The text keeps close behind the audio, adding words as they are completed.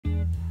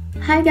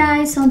Hi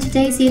guys, on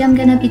today's video I'm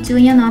gonna be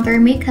doing another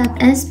makeup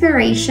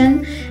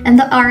inspiration, and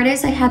the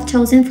artist I have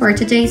chosen for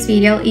today's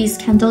video is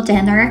Kendall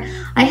Jenner.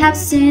 I have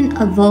seen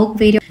a Vogue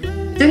video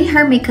doing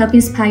her makeup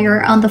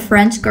inspired on the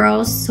French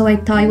girls, so I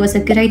thought it was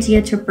a good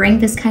idea to bring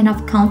this kind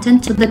of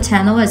content to the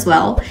channel as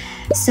well.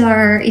 So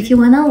if you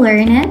wanna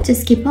learn it,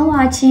 just keep on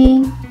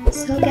watching.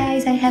 So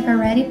guys, I have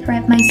already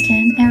prepped my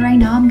skin, and right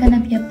now I'm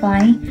gonna be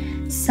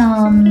applying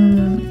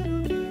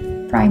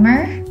some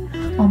primer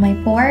on my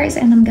pores,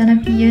 and I'm gonna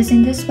be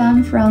using this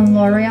one from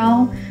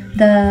L'Oreal,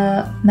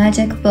 the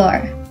Magic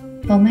Blur.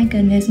 Oh my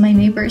goodness, my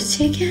neighbor's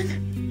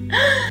chicken.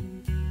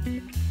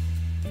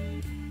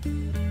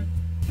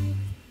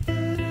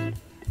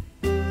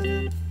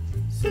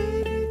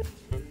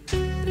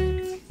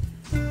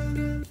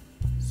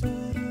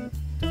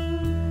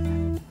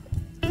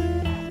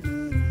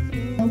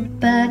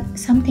 But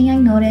something I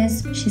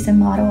noticed, she's a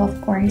model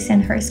of course,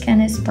 and her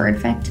skin is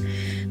perfect.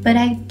 But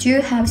I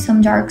do have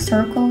some dark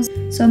circles,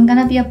 so I'm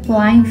gonna be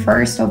applying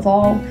first of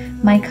all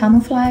my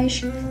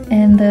camouflage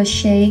in the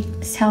shade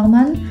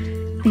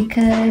Salmon,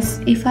 because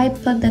if I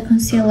put the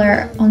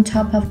concealer on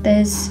top of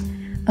this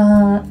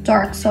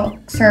dark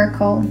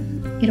circle,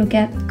 it'll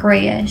get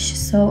grayish,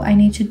 so I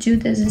need to do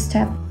this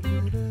step.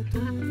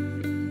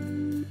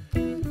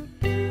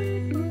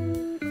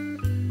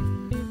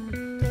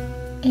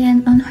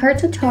 And on her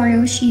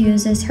tutorial, she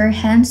uses her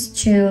hands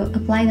to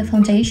apply the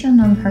foundation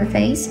on her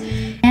face,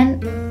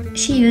 and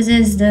she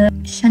uses the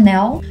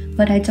Chanel,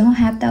 but I don't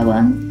have that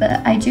one,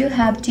 but I do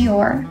have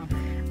Dior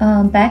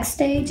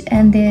Backstage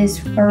and this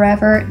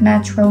Forever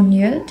Natural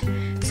Nude.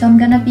 So I'm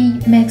gonna be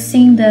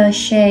mixing the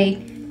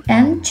shade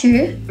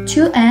N2,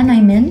 2N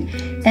I mean,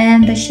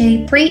 and the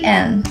shade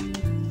 3N.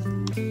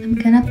 I'm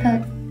gonna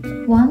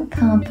put 1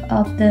 cup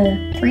of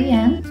the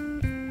 3N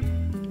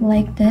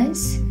like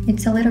this.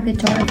 It's a little bit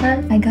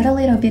darker. I got a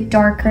little bit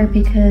darker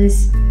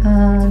because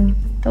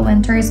the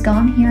winter is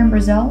gone here in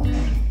Brazil,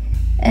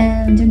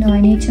 and you know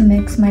I need to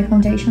mix my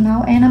foundation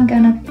now, and I'm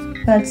gonna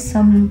put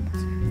some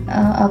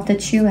of the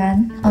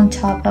 2N on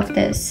top of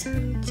this,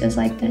 just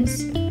like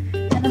this,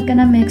 and I'm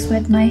gonna mix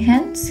with my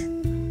hands.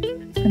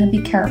 I'm gonna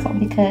be careful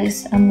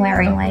because I'm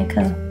wearing like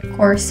a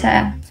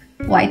corset,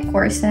 white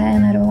corset,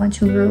 and I don't want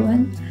to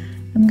ruin.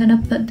 I'm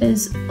gonna put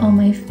this on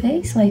my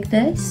face like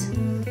this.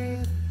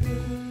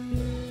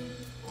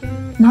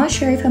 Not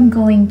sure if I'm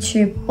going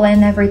to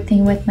blend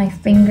everything with my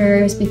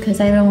fingers because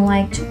I don't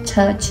like to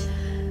touch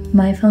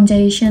my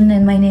foundation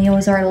and my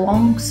nails are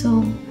long,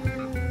 so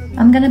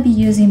I'm gonna be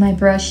using my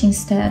brush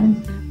instead.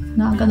 I'm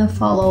not gonna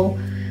follow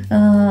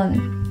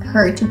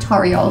her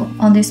tutorial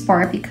on this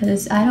part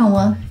because I don't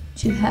want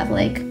to have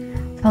like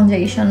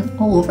foundation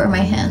all over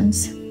my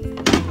hands.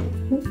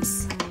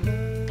 Oops.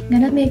 I'm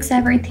gonna mix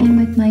everything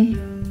with my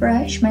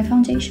brush, my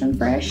foundation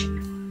brush,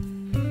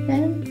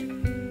 and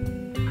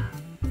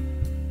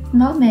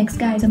not mix,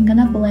 guys, I'm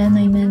gonna blend.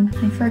 I mean,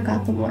 I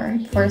forgot the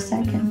word for a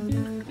second.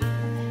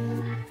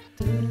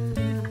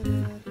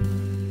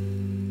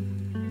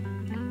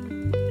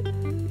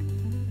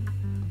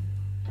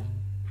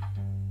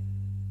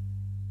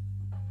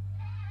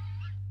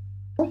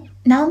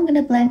 Now I'm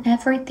gonna blend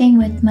everything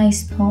with my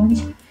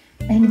sponge,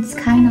 and it's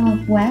kind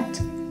of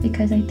wet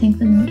because I think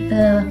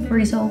the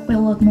result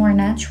will look more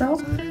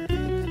natural.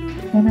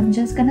 And I'm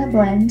just gonna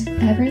blend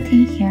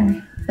everything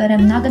here, but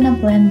I'm not gonna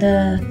blend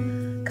the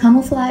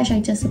camouflage,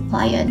 I just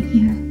apply it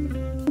here.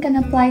 I'm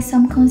gonna apply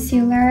some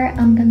concealer.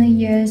 I'm gonna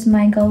use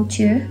my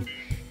go-to,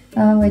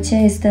 which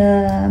is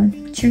the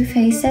Too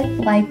Faced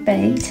Light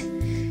Beige,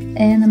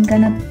 and I'm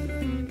gonna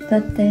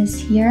put this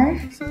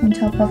here on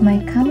top of my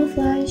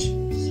camouflage,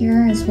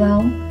 here as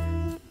well,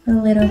 a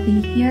little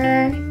bit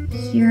here,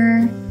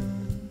 here,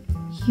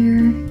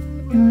 here,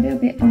 a little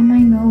bit on my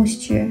nose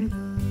too,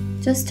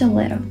 just a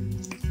little.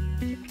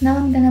 Now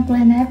I'm gonna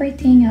blend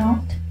everything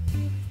out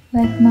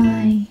with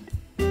my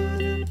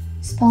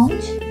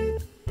sponge,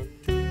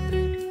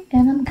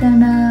 and I'm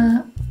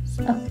gonna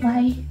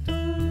apply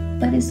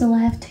what is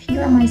left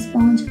here on my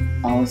sponge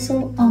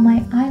also on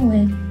my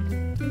eyelid,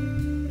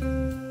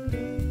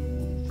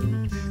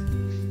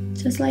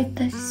 just like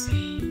this.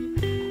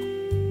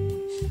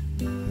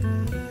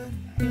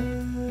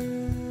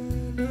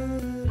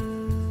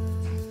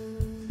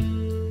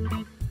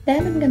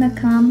 Then I'm gonna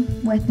come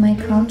with my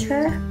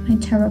contour, my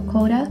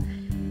Terracotta,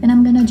 and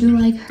I'm gonna do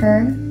like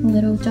her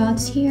little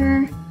dots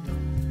here,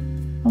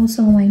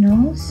 also on my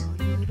nose,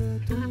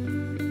 a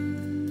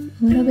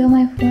little bit on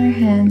my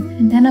forehead,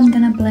 and then I'm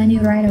gonna blend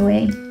it right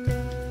away.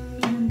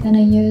 I'm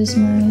gonna use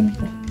my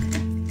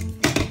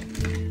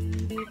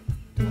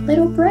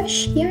little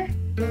brush here,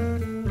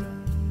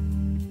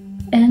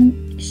 and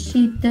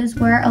she does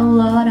wear a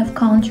lot of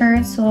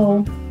contour,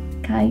 so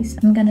guys,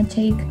 I'm gonna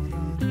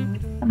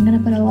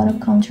put a lot of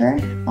contour.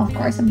 Of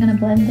course I'm gonna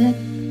blend it,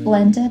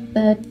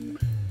 but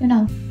you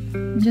know,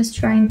 I'm just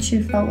trying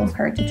to follow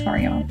her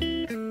tutorial.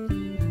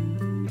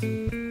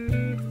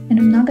 And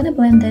I'm not gonna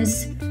blend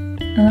this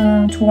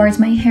towards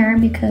my hair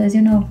because,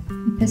 you know,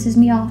 it pisses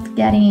me off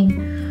getting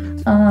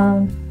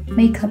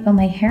makeup on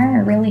my hair. I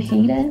really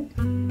hate it.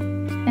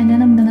 And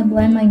then I'm gonna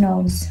blend my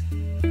nose.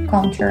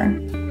 contour.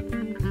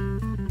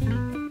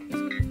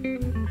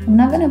 I'm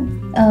not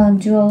gonna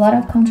do a lot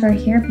of contour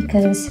here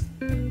because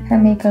her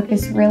makeup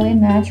is really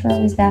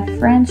natural. It's that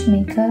French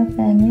makeup,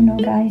 and you know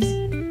guys,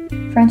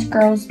 French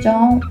girls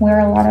don't wear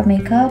a lot of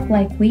makeup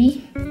like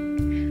we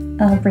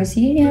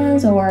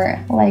Brazilians or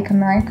like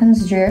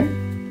Americans do.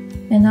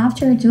 And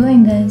after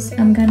doing this,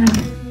 I'm gonna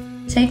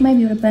take my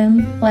beauty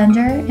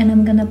blender and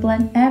I'm gonna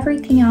blend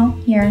everything out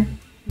here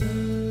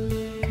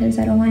because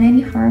I don't want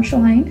any harsh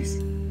lines.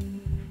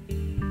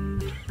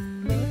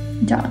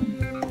 Done.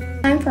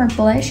 Time for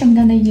blush. I'm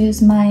gonna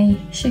use my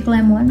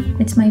Sheglam one.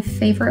 It's my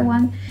favorite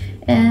one,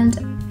 and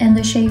in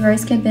the shade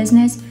Risky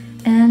Business.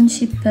 And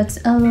she puts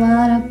a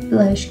lot of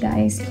blush,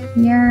 guys.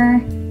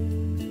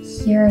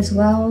 Here as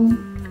well,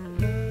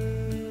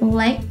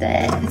 like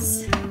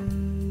this.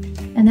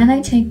 And then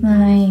I take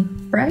my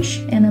brush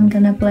and I'm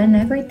gonna blend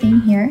everything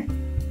here,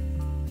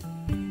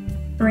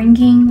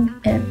 bringing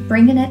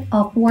it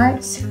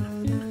upwards,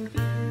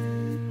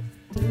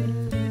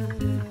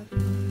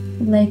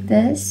 like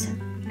this,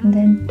 and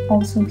then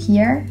also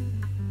here.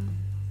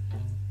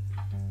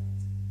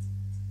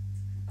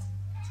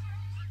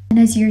 And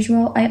as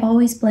usual, I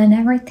always blend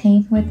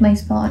everything with my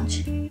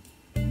sponge.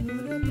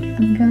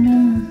 I'm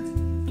gonna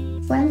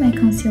blend my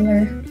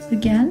concealer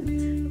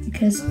again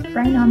because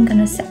right now I'm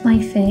gonna set my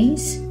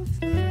face.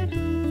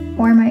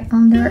 For my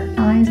under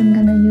eyes, I'm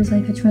gonna use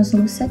like a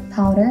translucent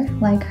powder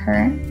like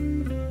her,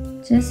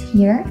 just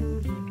here.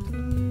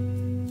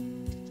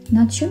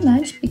 Not too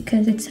much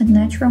because it's a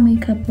natural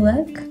makeup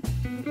look.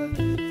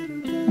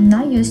 I'm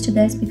not used to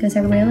this because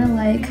I really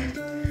like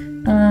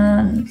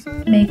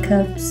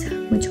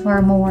makeups which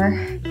are more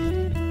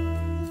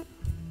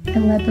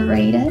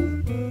elaborated.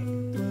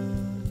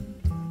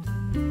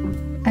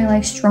 I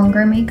like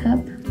stronger makeup,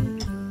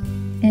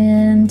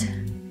 and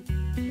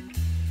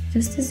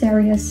just these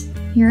areas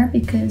here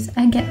because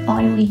I get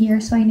oily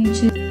here, so I need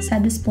to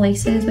set these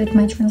places with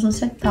my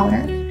translucent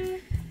powder.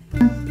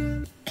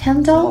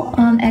 Kendall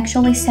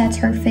actually sets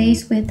her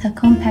face with a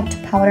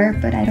compact powder,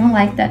 but I don't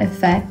like that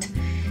effect,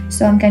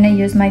 so I'm gonna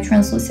use my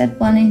translucent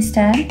one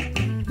instead.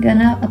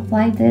 Gonna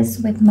apply this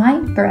with my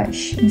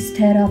brush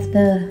instead of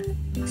the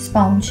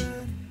sponge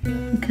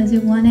because I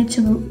want it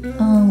to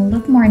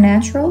look more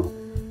natural.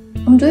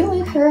 I'm doing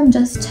like her, I'm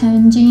just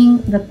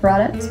changing the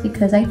products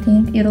because I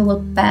think it'll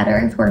look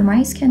better for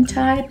my skin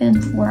type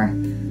and for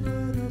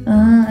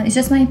it's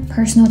just my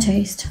personal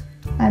taste.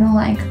 I don't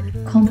like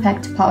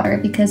compact powder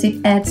because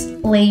it adds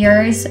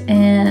layers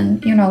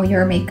and you know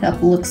your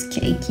makeup looks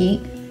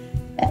cakey,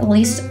 at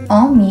least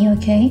on me,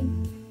 okay?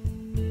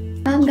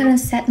 I'm gonna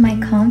set my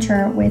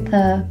contour with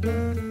a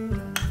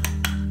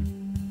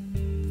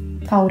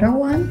powder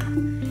one,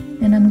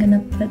 and I'm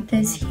gonna put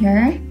this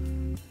here.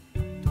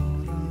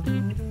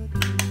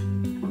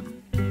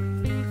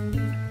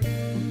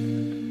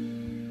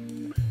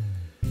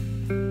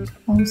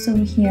 Also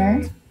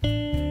here.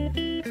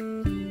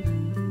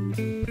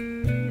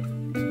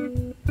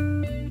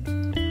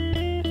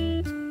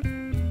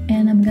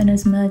 And I'm gonna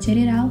smudge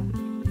it out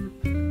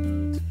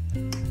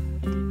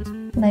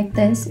like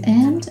this,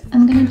 and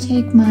I'm gonna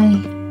take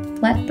my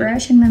flat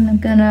brush and I'm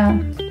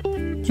gonna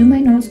do my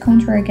nose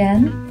contour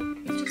again,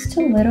 just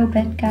a little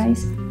bit,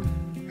 guys.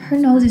 Her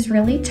nose is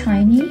really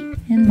tiny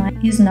and mine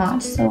is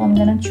not, so I'm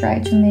gonna try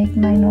to make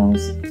my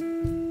nose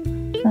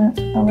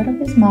a little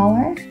bit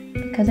smaller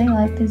because I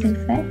like this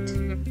effect.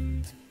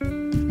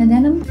 And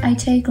then I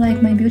take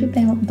like my beauty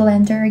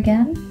blender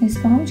again, my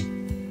sponge,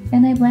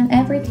 and I blend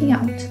everything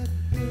out.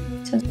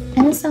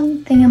 And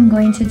something I'm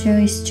going to do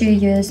is to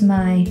use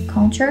my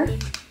contour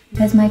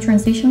as my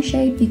transition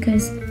shade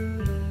because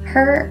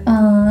her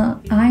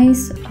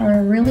eyes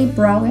are really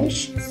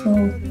browish, so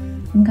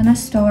I'm gonna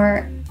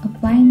start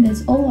applying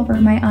this all over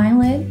my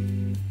eyelid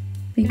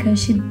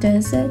because she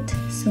does it,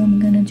 so I'm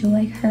gonna do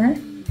like her.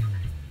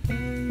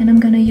 And I'm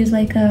gonna use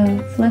like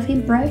a fluffy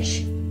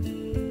brush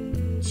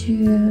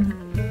to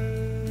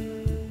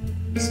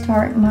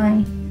start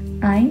my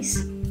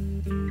eyes.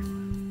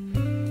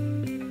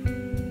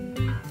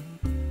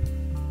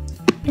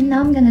 And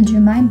now I'm gonna do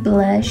my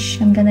blush.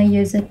 I'm gonna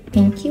use a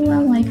pinky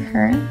one like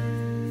her.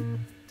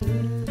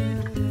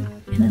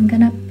 And I'm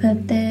gonna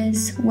put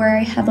this where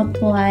I have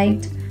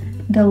applied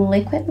the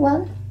liquid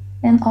one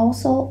and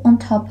also on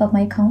top of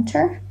my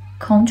contour,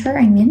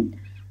 I mean.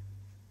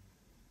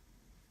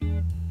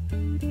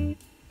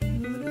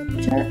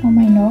 On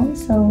my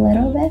nose a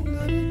little bit.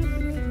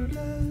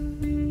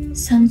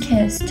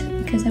 Sun-kissed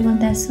because I want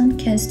that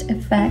sun-kissed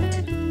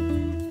effect.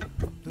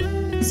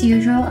 As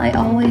usual, I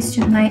always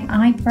do my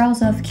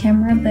eyebrows off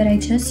camera, but I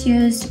just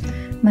used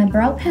my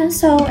brow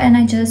pencil and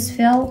I just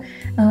fill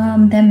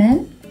them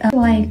in.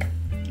 Like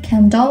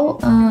Kendall,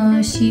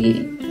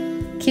 she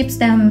keeps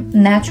them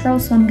natural,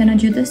 so I'm gonna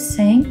do the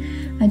same.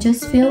 I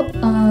just fill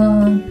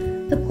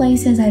the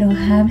places I don't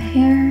have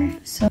hair.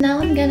 So now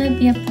I'm gonna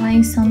be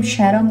applying some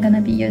shadow. I'm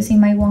gonna be using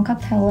my Wonka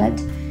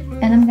palette,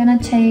 and I'm gonna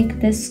take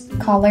this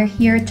color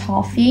here,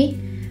 Toffee,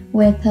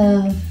 with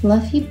a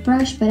fluffy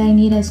brush, but I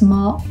need a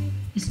smaller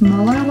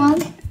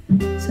one.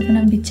 So I'm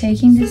gonna be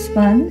taking this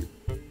one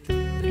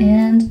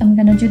And I'm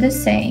gonna do the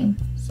same.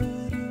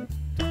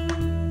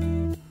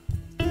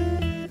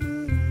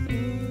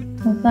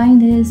 Applying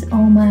this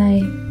on my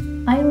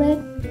eyelid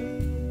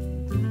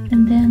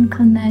and then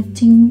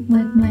connecting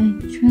with my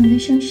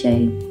transition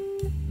shade.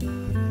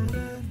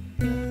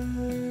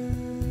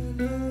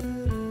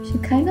 She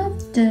kind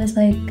of does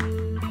like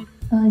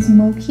a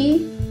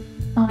smoky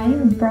eye,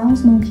 a brown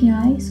smoky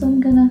eye, so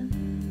I'm gonna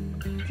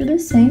do the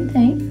same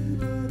thing.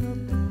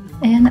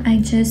 And I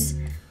just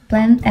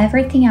blend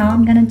everything out.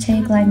 I'm gonna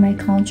take like my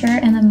contour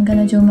and I'm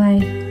gonna do my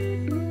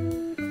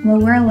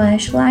lower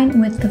lash line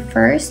with the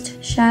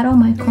first shadow,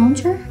 my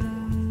contour.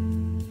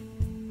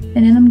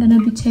 And then I'm gonna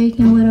be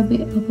taking a little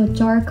bit of a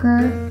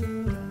darker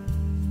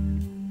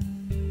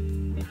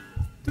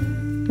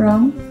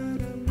brown,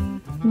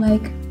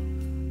 like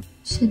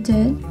she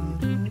did.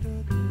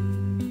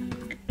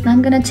 Now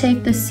I'm gonna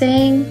take the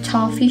same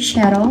toffee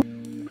shadow.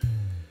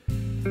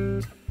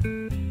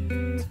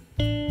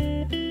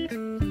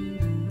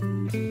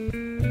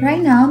 Right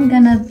now I'm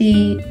gonna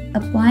be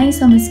applying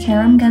some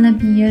mascara. I'm gonna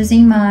be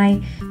using my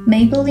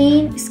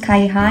Maybelline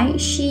Sky High.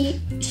 She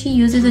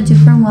uses a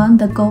different one,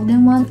 the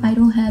golden one. I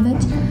don't have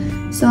it.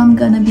 So I'm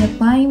gonna be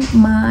applying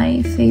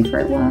my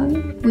favorite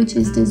one, which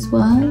is this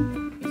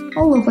one,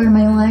 all over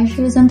my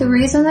lashes. And the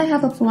reason I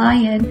have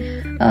applied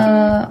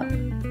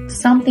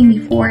something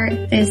before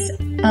this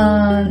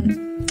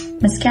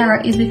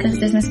mascara is because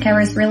this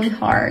mascara is really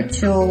hard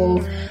to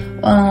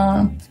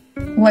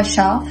wash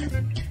off.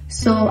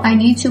 So I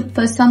need to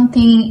put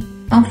something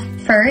on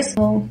first.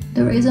 So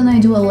the reason I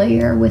do a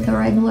layer with a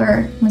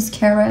regular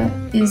mascara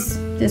is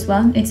this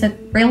one. It's a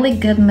really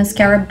good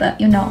mascara,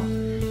 but you know,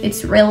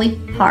 it's really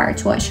hard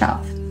to wash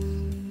off.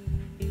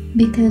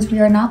 Because we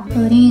are not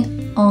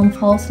putting on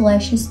false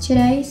lashes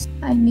today, so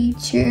I need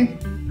to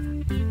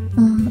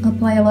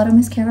apply a lot of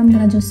mascara. I'm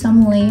gonna do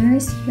some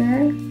layers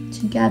here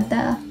to get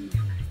the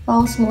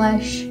false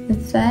lash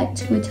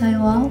effect, which I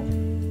love.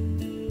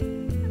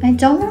 I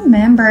don't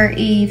remember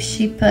if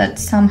she put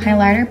some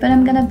highlighter, but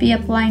I'm gonna be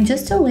applying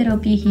just a little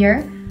bit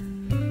here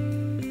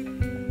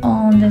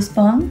on this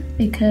bum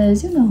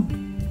because, you know,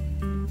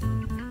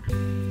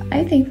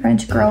 I think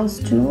French girls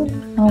do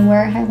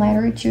wear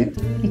highlighter too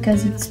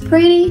because it's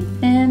pretty.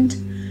 And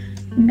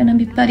I'm gonna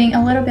be putting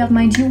a little bit of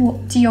my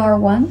Dior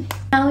one.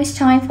 Now it's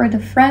time for the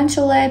French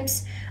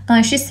lips.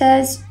 She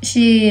says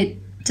she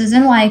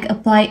doesn't like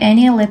apply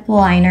any lip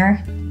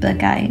liner, but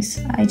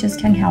guys, I just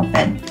can't help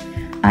it.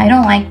 I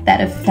don't like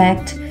that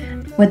effect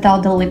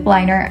without the lip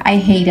liner. I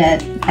hate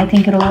it. I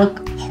think it'll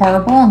look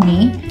horrible on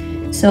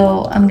me.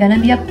 So I'm gonna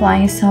be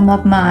applying some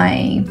of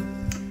my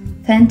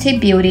Fenty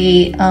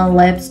Beauty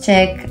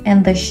lipstick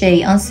in the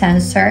shade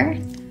Uncensored.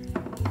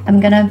 I'm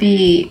gonna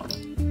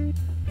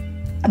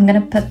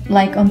put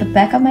like on the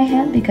back of my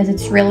hand because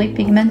it's really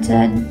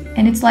pigmented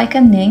and it's like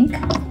an ink.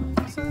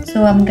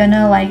 So I'm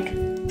gonna like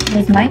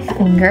use my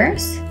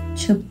fingers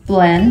to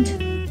blend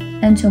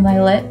into my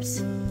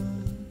lips.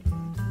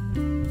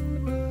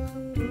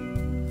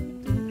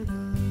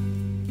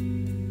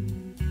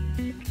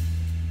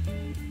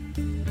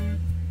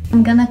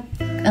 I'm gonna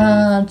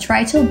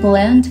try to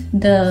blend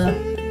the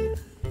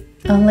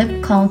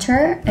lip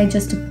contour I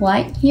just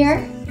applied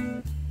here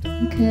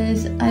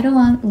because I don't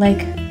want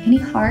like any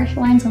harsh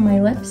lines on my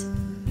lips.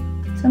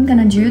 So I'm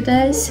gonna do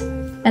this,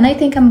 and I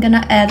think I'm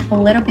gonna add a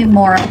little bit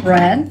more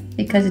red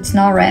because it's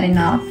not red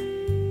enough.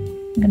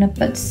 I'm gonna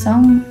put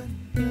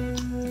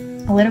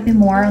a little bit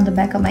more on the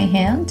back of my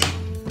hand,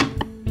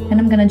 and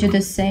I'm gonna do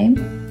the same.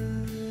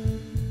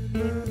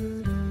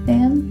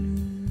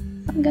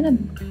 Then I'm gonna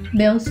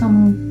build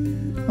some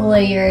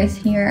layers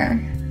here.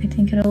 I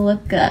think it'll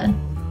look good.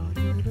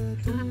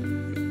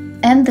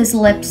 And this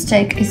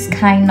lipstick is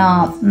kind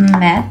of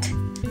matte,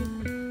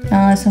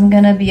 so I'm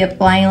gonna be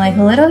applying like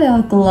a little bit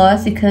of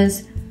gloss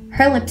because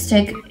her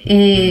lipstick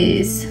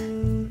is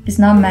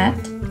not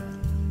matte,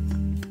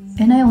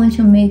 and I want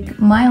to make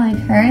mine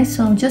like her,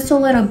 so just a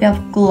little bit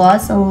of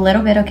gloss, a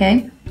little bit,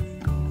 okay,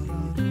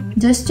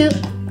 just to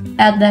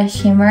add that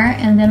shimmer.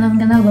 And then I'm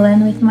gonna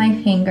blend with my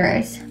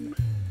fingers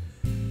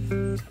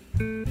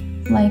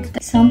like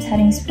some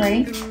setting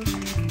spray.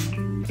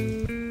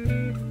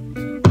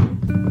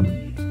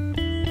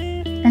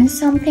 And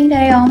something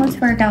that I almost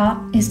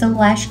forgot is the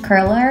lash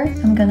curler.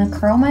 I'm gonna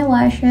curl my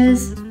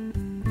lashes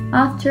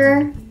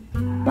after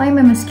applying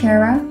my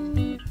mascara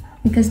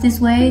because this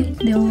way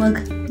they'll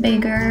look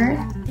bigger.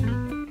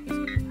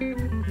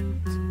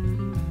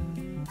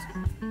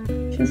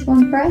 Just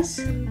one press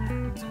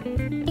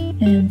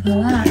and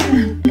voila.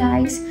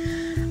 Guys,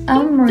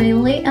 I'm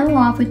really in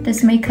love with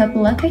this makeup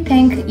look. I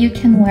think you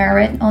can wear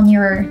it on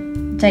your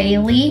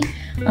daily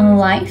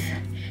life,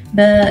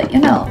 but you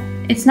know,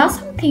 it's not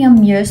something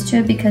I'm used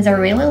to because I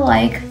really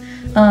like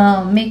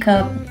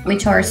makeup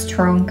which are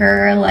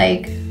stronger,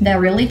 like that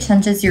really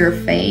changes your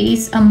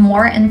face. I'm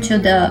more into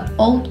the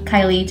old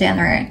Kylie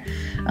Jenner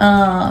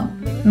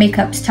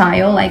makeup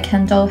style. Like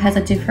Kendall has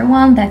a different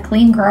one, that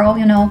clean girl,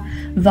 you know,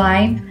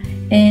 vibe.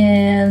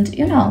 And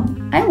you know,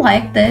 I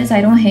like this.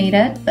 I don't hate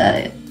it,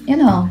 but you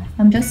know,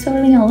 I'm just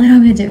feeling a little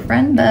bit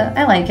different, but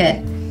I like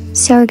it.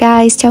 So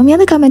guys, tell me in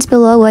the comments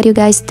below what you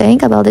guys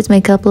think about this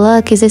makeup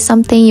look. Is it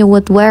something you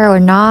would wear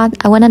or not?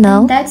 I wanna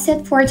know. And that's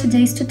it for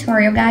today's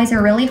tutorial, guys. I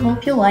really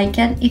hope you like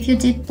it. If you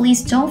did,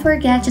 please don't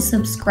forget to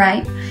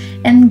subscribe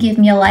and give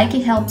me a like.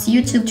 It helps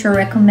YouTube to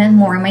recommend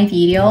more of my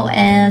video.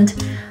 And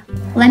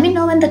let me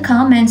know in the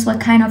comments what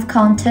kind of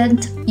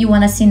content you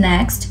wanna see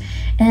next.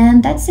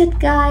 And that's it,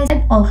 guys.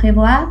 Au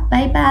revoir.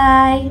 Bye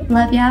bye.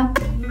 Love ya.